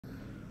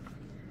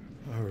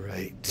All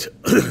right,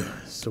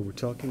 so we're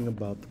talking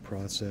about the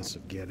process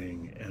of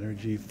getting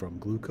energy from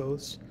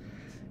glucose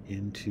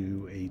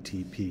into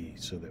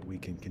ATP so that we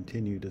can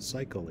continue to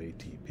cycle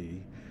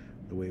ATP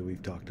the way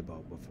we've talked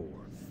about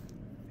before.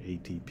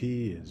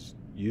 ATP is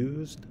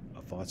used,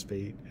 a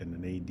phosphate and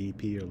an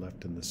ADP are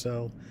left in the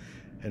cell.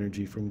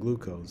 Energy from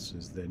glucose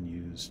is then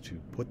used to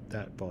put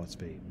that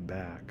phosphate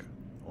back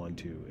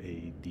onto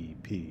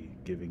ADP,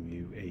 giving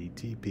you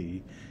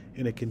ATP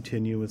in a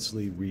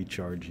continuously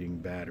recharging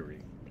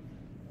battery.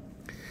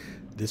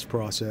 This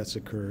process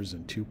occurs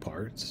in two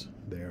parts.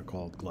 They are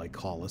called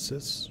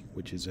glycolysis,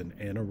 which is an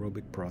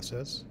anaerobic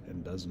process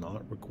and does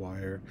not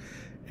require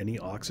any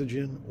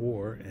oxygen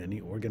or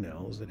any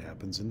organelles. It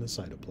happens in the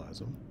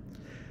cytoplasm.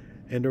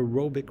 And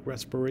aerobic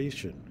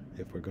respiration,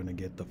 if we're going to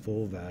get the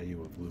full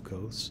value of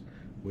glucose,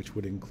 which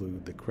would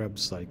include the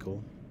Krebs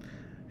cycle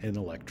and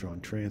electron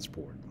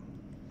transport.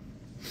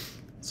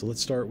 So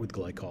let's start with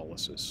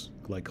glycolysis.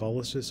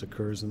 Glycolysis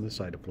occurs in the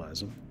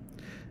cytoplasm.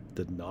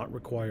 Does not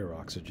require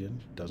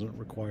oxygen, doesn't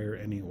require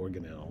any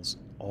organelles.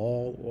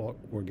 All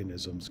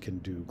organisms can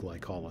do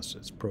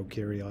glycolysis,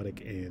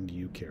 prokaryotic and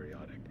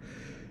eukaryotic.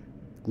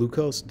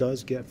 Glucose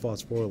does get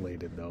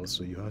phosphorylated though,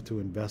 so you have to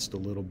invest a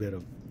little bit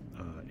of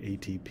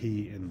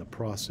ATP in the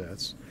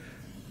process.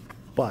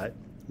 But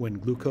when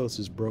glucose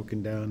is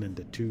broken down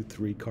into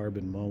 2,3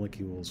 carbon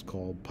molecules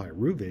called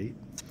pyruvate,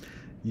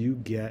 you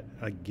get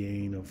a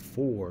gain of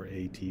 4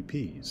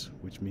 ATPs,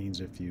 which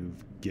means if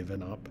you've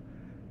given up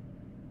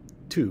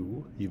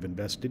 2, you've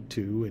invested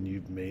 2 and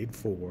you've made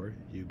 4,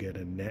 you get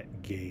a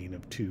net gain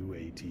of 2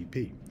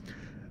 ATP.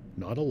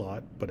 Not a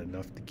lot, but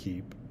enough to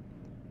keep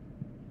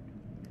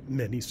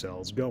many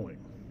cells going.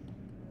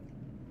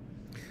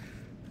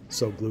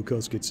 So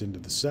glucose gets into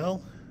the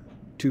cell,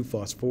 2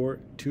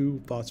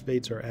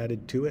 phosphates are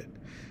added to it.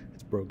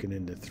 It's broken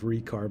into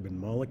 3 carbon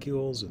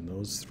molecules, and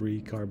those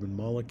 3 carbon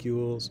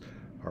molecules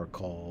are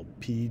called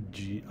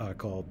pyruvic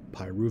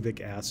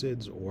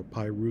acids or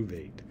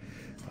pyruvate.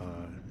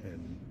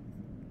 And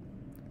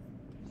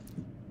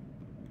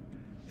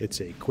it's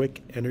a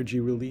quick energy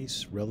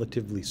release,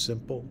 relatively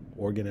simple.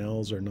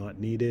 Organelles are not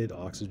needed,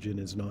 oxygen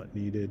is not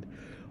needed.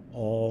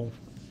 All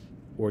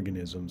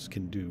organisms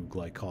can do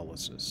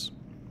glycolysis.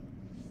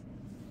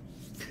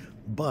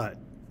 But,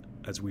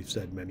 as we've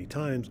said many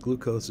times,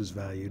 glucose is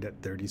valued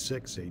at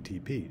 36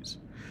 ATPs.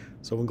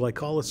 So in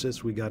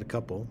glycolysis, we got a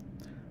couple,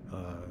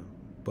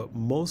 but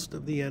most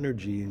of the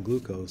energy in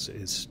glucose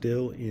is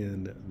still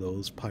in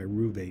those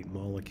pyruvate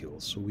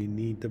molecules. So we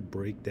need to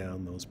break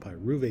down those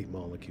pyruvate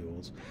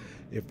molecules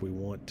if we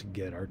want to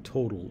get our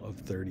total of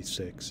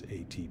 36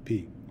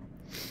 ATP.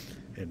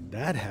 And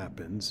that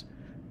happens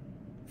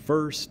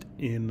first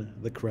in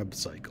the Krebs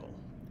cycle.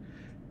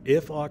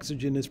 If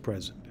oxygen is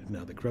present,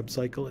 now the Krebs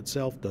cycle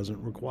itself doesn't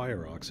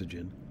require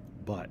oxygen,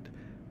 but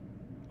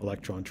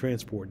electron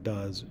transport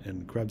does,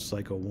 and the Krebs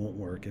cycle won't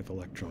work if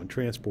electron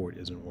transport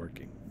isn't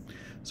working.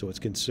 So it's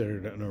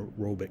considered an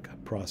aerobic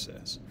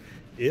process.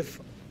 If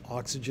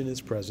oxygen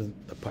is present,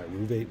 the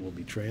pyruvate will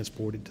be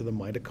transported to the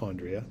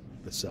mitochondria,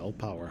 the cell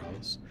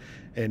powerhouse,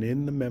 and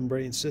in the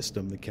membrane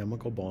system, the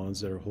chemical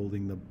bonds that are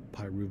holding the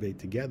pyruvate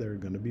together are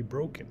going to be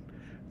broken,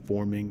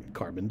 forming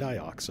carbon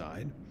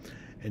dioxide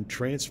and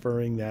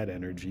transferring that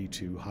energy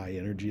to high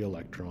energy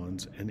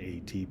electrons and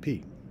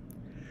ATP.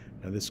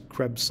 Now this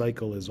Krebs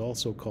cycle is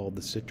also called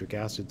the citric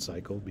acid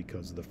cycle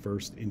because the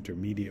first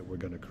intermediate we're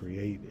going to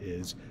create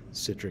is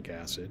citric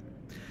acid.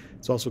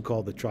 It's also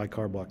called the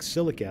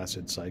tricarboxylic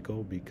acid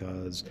cycle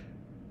because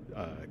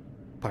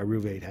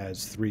pyruvate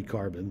has 3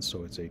 carbons,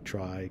 so it's a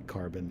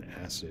tricarbon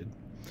acid.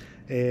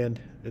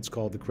 And it's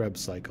called the Krebs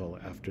cycle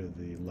after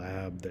the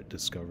lab that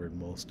discovered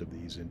most of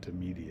these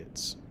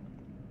intermediates.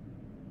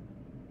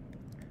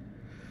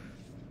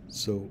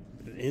 So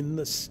in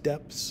the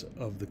steps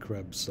of the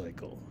Krebs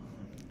cycle,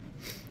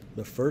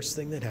 the first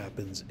thing that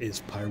happens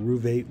is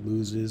pyruvate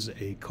loses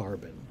a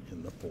carbon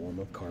in the form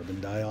of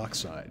carbon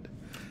dioxide.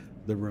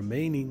 The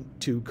remaining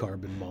 2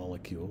 carbon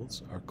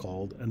molecules are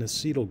called an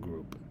acetyl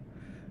group.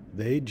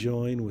 They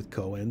join with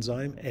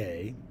coenzyme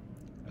A,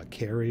 a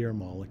carrier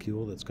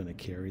molecule that's going to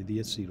carry the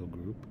acetyl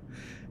group,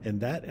 and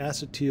that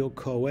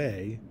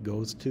acetyl-CoA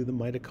goes to the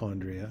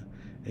mitochondria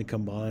and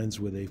combines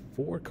with a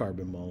 4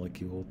 carbon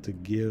molecule to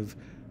give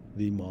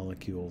the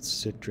molecule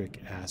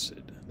citric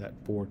acid. That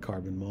 4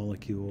 carbon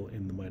molecule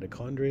in the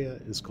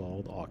mitochondria is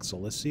called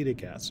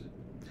oxaloacetic acid.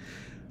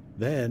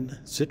 Then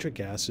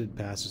citric acid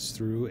passes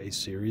through a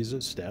series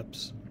of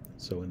steps.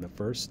 So in the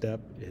first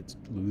step, it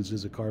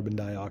loses a carbon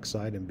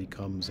dioxide and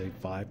becomes a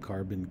 5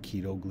 carbon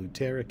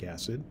ketoglutaric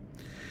acid.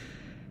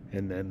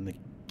 And then the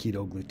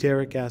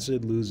ketoglutaric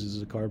acid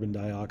loses a carbon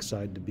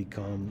dioxide to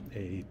become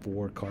a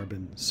 4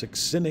 carbon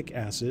succinic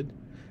acid.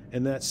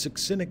 And that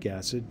succinic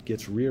acid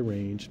gets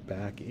rearranged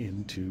back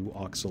into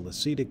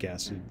oxaloacetic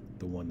acid,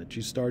 the one that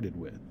you started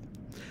with.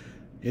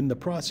 In the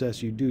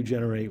process, you do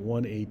generate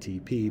 1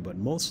 ATP, but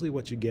mostly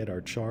what you get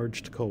are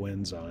charged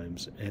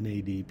coenzymes,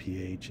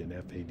 NADPH and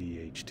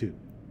FADH2.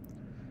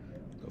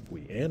 So if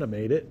we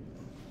animate it,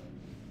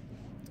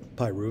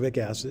 pyruvic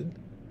acid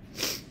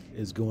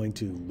is going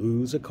to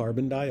lose a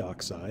carbon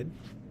dioxide.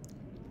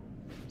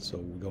 So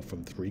we go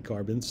from 3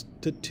 carbons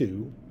to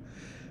 2.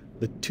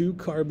 The 2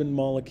 carbon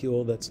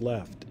molecule that's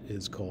left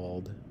is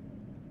called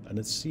an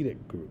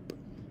acetic group.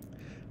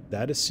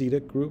 That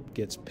acetic group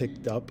gets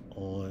picked up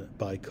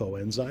by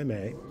coenzyme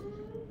A,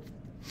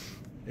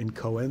 and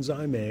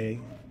coenzyme A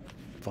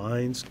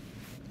finds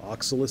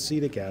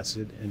oxaloacetic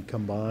acid and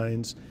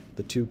combines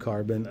the 2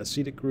 carbon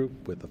acetic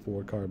group with the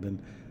 4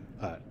 carbon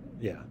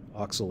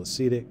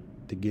oxaloacetic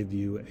to give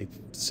you a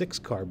 6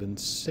 carbon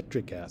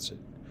citric acid.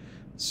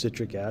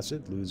 Citric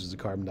acid loses a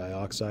carbon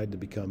dioxide to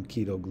become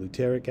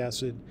ketoglutaric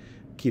acid.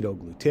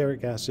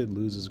 Ketoglutaric acid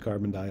loses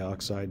carbon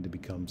dioxide to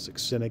become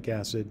succinic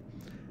acid,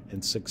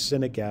 and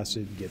succinic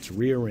acid gets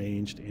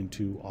rearranged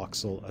into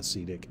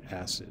oxaloacetic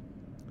acid.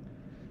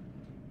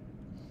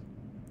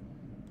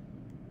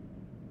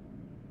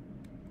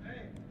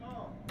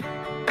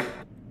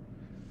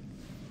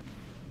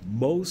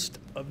 Most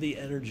of the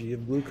energy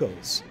of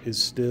glucose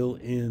is still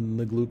in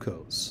the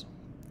glucose.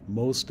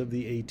 Most of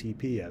the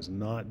ATP has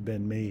not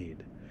been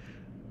made.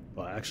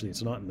 Well, actually,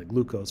 it's not in the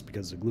glucose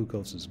because the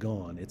glucose is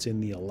gone. It's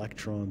in the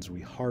electrons we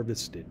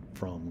harvested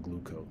from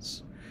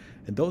glucose.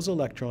 And those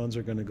electrons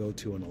are going to go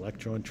to an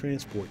electron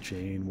transport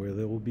chain where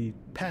they will be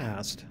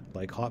passed,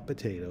 like hot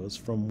potatoes,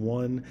 from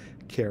one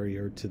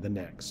carrier to the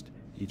next.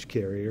 Each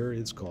carrier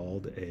is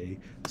called a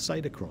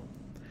cytochrome.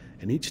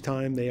 And each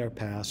time they are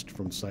passed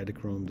from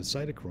cytochrome to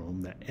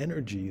cytochrome, the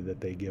energy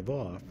that they give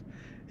off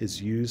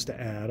is used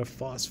to add a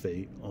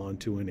phosphate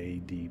onto an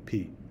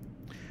ADP.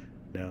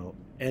 Now,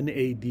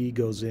 NAD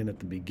goes in at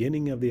the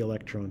beginning of the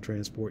electron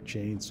transport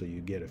chain, so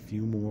you get a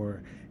few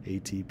more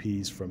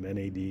ATPs from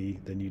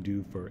NAD than you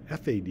do for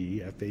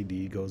FAD.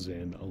 FAD goes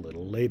in a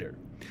little later.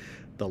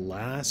 The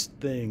last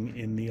thing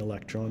in the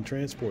electron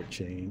transport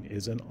chain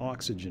is an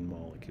oxygen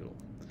molecule.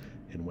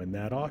 And when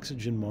that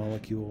oxygen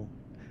molecule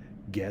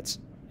gets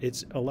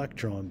its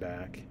electron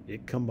back,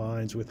 it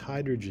combines with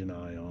hydrogen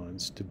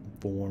ions to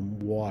form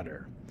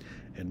water.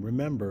 And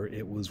remember,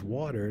 it was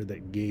water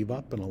that gave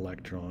up an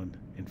electron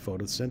in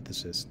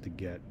photosynthesis to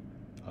get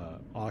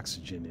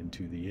oxygen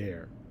into the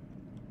air.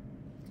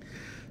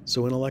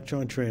 So in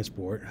electron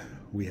transport,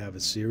 we have a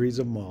series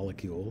of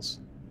molecules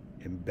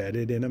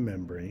embedded in a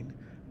membrane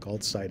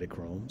called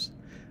cytochromes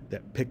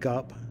that pick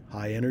up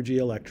high energy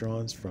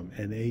electrons from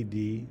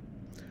NAD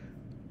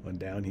on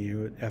down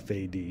here at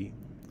FAD,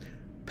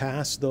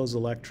 pass those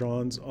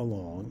electrons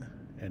along,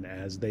 and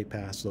as they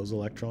pass those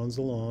electrons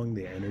along,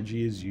 the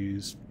energy is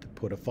used to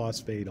put a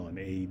phosphate on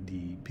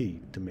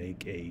ADP to make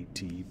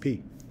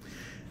ATP.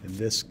 And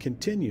this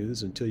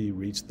continues until you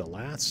reach the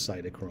last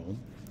cytochrome.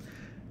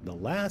 The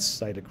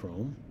last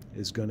cytochrome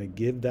is going to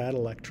give that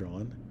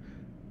electron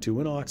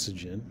to an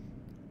oxygen,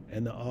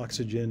 and the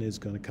oxygen is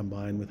going to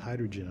combine with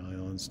hydrogen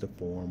ions to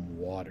form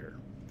water.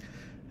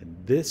 And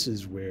this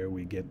is where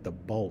we get the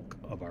bulk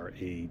of our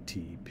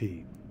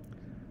ATP.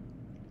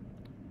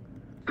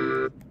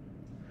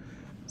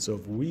 So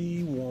if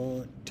we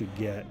want to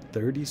get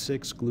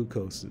 36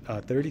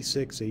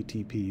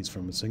 ATPs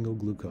from a single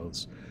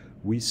glucose,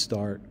 we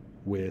start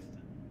with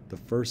the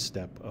first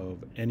step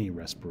of any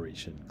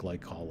respiration,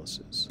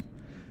 glycolysis.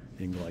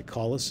 In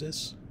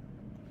glycolysis,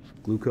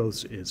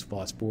 glucose is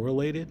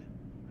phosphorylated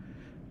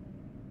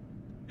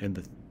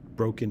and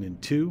broken in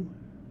 2,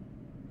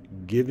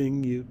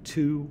 giving you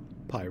 2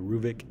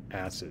 pyruvic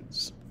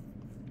acids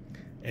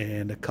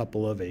and a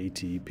couple of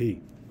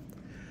ATP.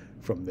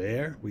 From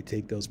there, we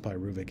take those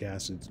pyruvic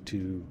acids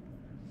to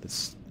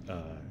the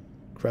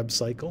Krebs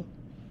cycle,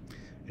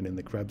 and in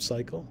the Krebs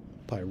cycle,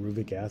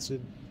 pyruvic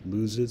acid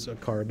loses a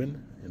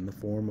carbon in the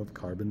form of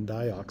carbon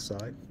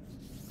dioxide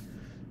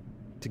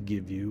to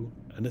give you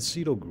an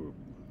acetyl group.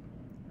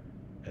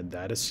 And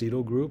that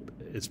acetyl group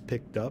is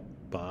picked up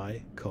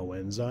by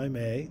coenzyme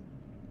A,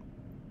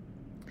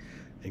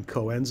 and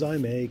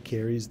coenzyme A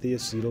carries the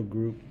acetyl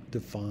group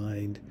to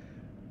find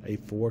a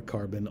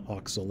 4-carbon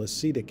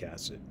oxaloacetic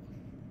acid.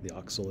 The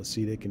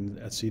oxaloacetic and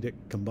acetic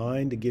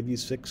combine to give you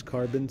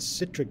 6-carbon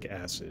citric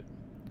acid.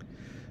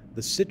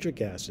 The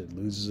citric acid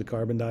loses a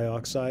carbon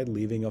dioxide,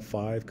 leaving a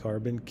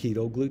 5-carbon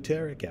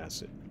ketoglutaric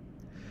acid.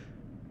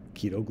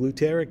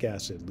 Ketoglutaric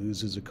acid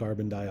loses a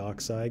carbon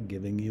dioxide,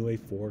 giving you a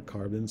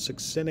 4-carbon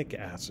succinic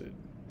acid.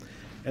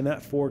 And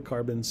that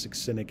 4-carbon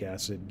succinic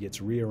acid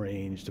gets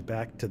rearranged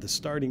back to the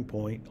starting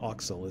point,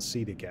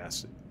 oxaloacetic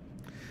acid.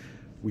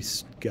 We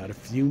got a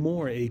few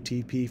more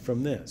ATP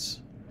from this.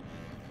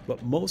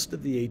 But most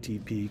of the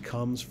ATP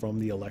comes from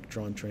the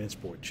electron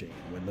transport chain.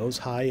 When those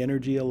high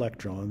energy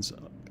electrons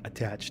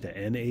attached to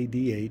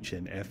NADH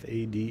and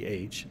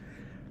FADH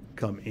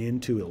come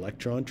into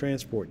electron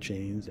transport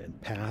chains and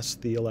pass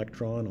the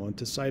electron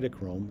onto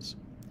cytochromes,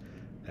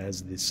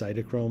 as the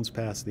cytochromes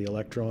pass the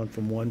electron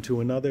from one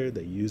to another,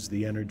 they use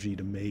the energy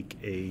to make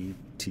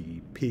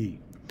ATP.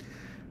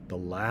 The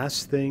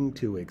last thing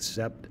to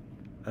accept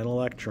an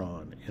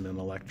electron in an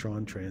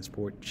electron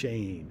transport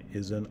chain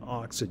is an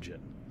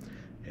oxygen.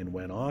 And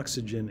when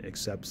oxygen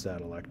accepts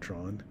that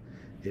electron,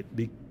 it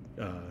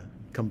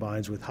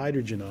combines with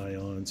hydrogen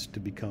ions to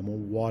become a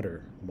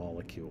water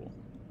molecule.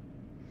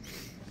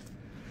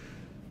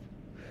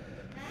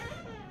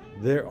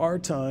 There are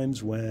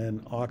times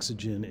when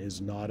oxygen is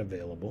not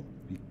available.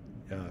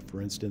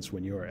 For instance,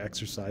 when you are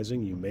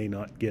exercising, you may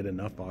not get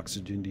enough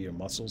oxygen to your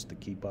muscles to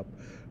keep up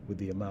with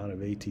the amount of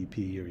ATP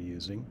you're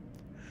using.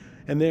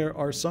 And there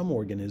are some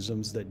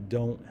organisms that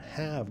don't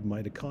have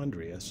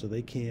mitochondria, so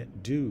they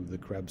can't do the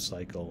Krebs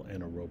cycle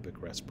and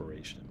aerobic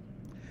respiration.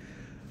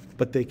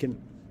 But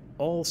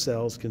all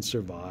cells can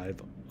survive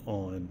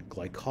on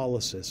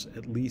glycolysis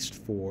at least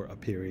for a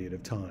period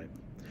of time.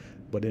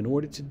 But in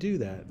order to do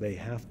that, they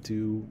have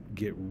to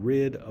get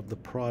rid of the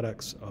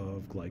products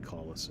of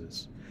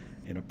glycolysis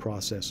in a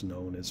process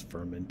known as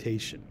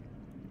fermentation.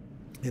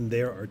 And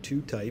there are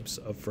two types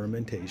of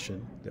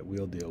fermentation that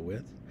we'll deal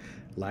with: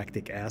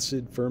 lactic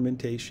acid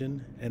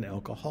fermentation and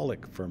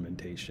alcoholic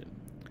fermentation.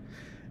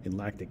 In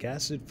lactic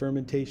acid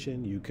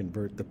fermentation, you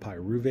convert the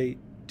pyruvate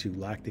to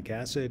lactic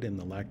acid and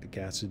the lactic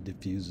acid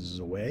diffuses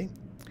away.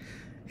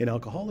 In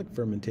alcoholic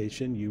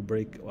fermentation, you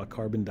break a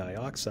carbon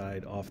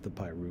dioxide off the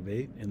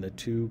pyruvate, and the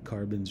two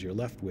carbons you're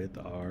left with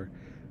are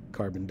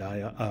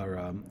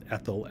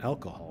ethyl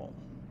alcohol.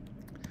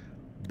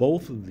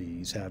 Both of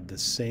these have the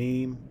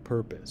same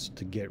purpose: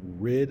 to get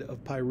rid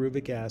of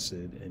pyruvic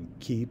acid and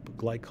keep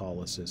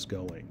glycolysis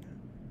going.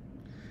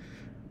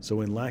 So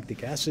in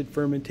lactic acid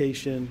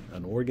fermentation,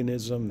 an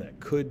organism that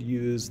could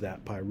use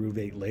that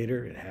pyruvate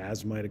later, it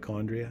has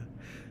mitochondria,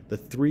 the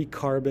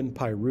 3-carbon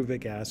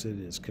pyruvic acid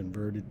is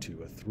converted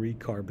to a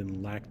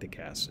 3-carbon lactic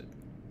acid.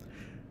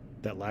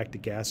 That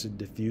lactic acid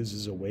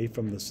diffuses away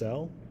from the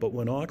cell, but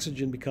when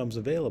oxygen becomes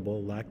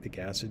available, lactic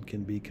acid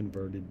can be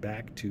converted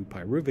back to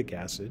pyruvic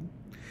acid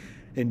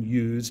and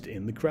used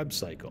in the Krebs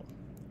cycle.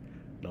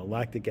 Now,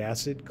 lactic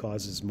acid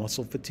causes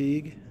muscle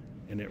fatigue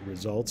and it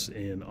results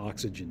in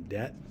oxygen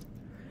debt.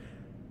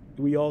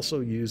 We also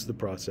use the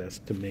process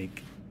to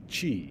make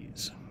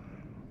cheese.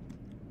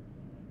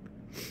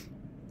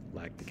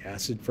 Lactic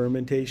acid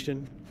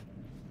fermentation,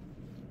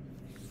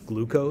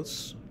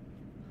 glucose,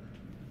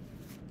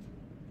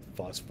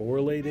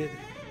 phosphorylated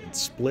and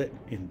split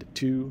into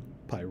 2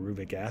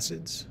 pyruvic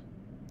acids.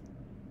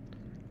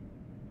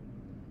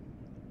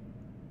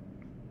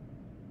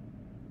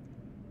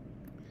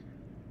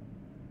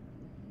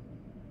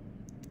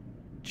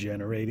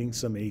 Generating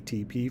some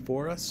ATP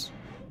for us.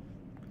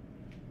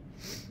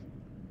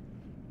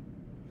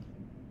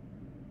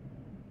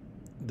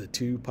 The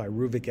 2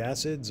 pyruvic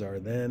acids are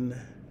then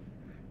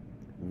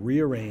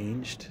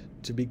rearranged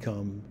to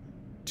become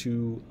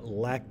 2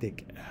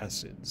 lactic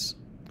acids.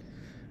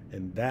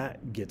 And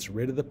that gets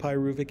rid of the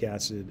pyruvic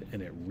acid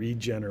and it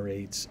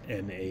regenerates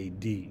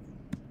NAD.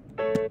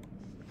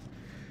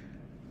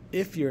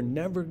 If you're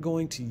never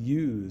going to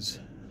use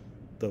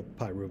the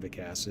pyruvic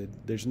acid,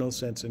 there's no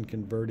sense in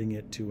converting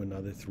it to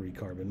another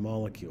 3-carbon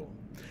molecule.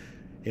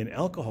 In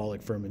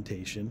alcoholic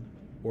fermentation,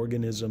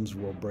 organisms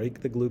will break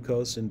the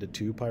glucose into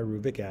 2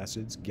 pyruvic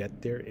acids,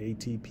 get their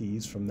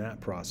ATPs from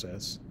that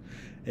process,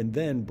 and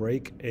then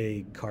break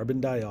a carbon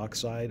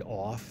dioxide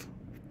off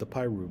the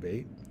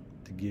pyruvate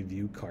to give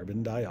you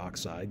carbon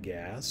dioxide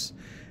gas,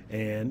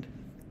 and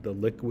the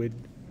liquid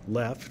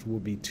left will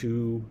be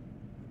 2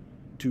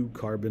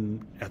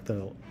 carbon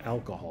ethyl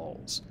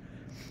alcohols.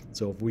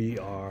 So if we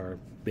are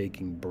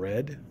baking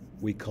bread,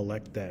 we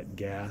collect that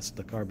gas,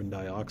 the carbon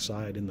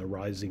dioxide, in the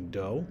rising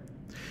dough.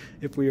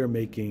 If we are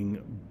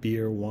making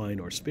beer, wine,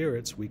 or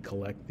spirits, we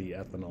collect the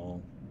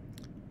ethanol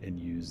and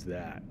use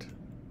that.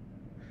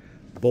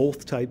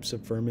 Both types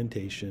of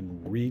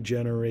fermentation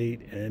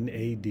regenerate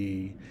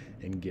NAD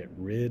and get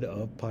rid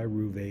of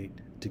pyruvate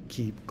to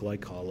keep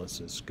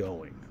glycolysis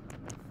going.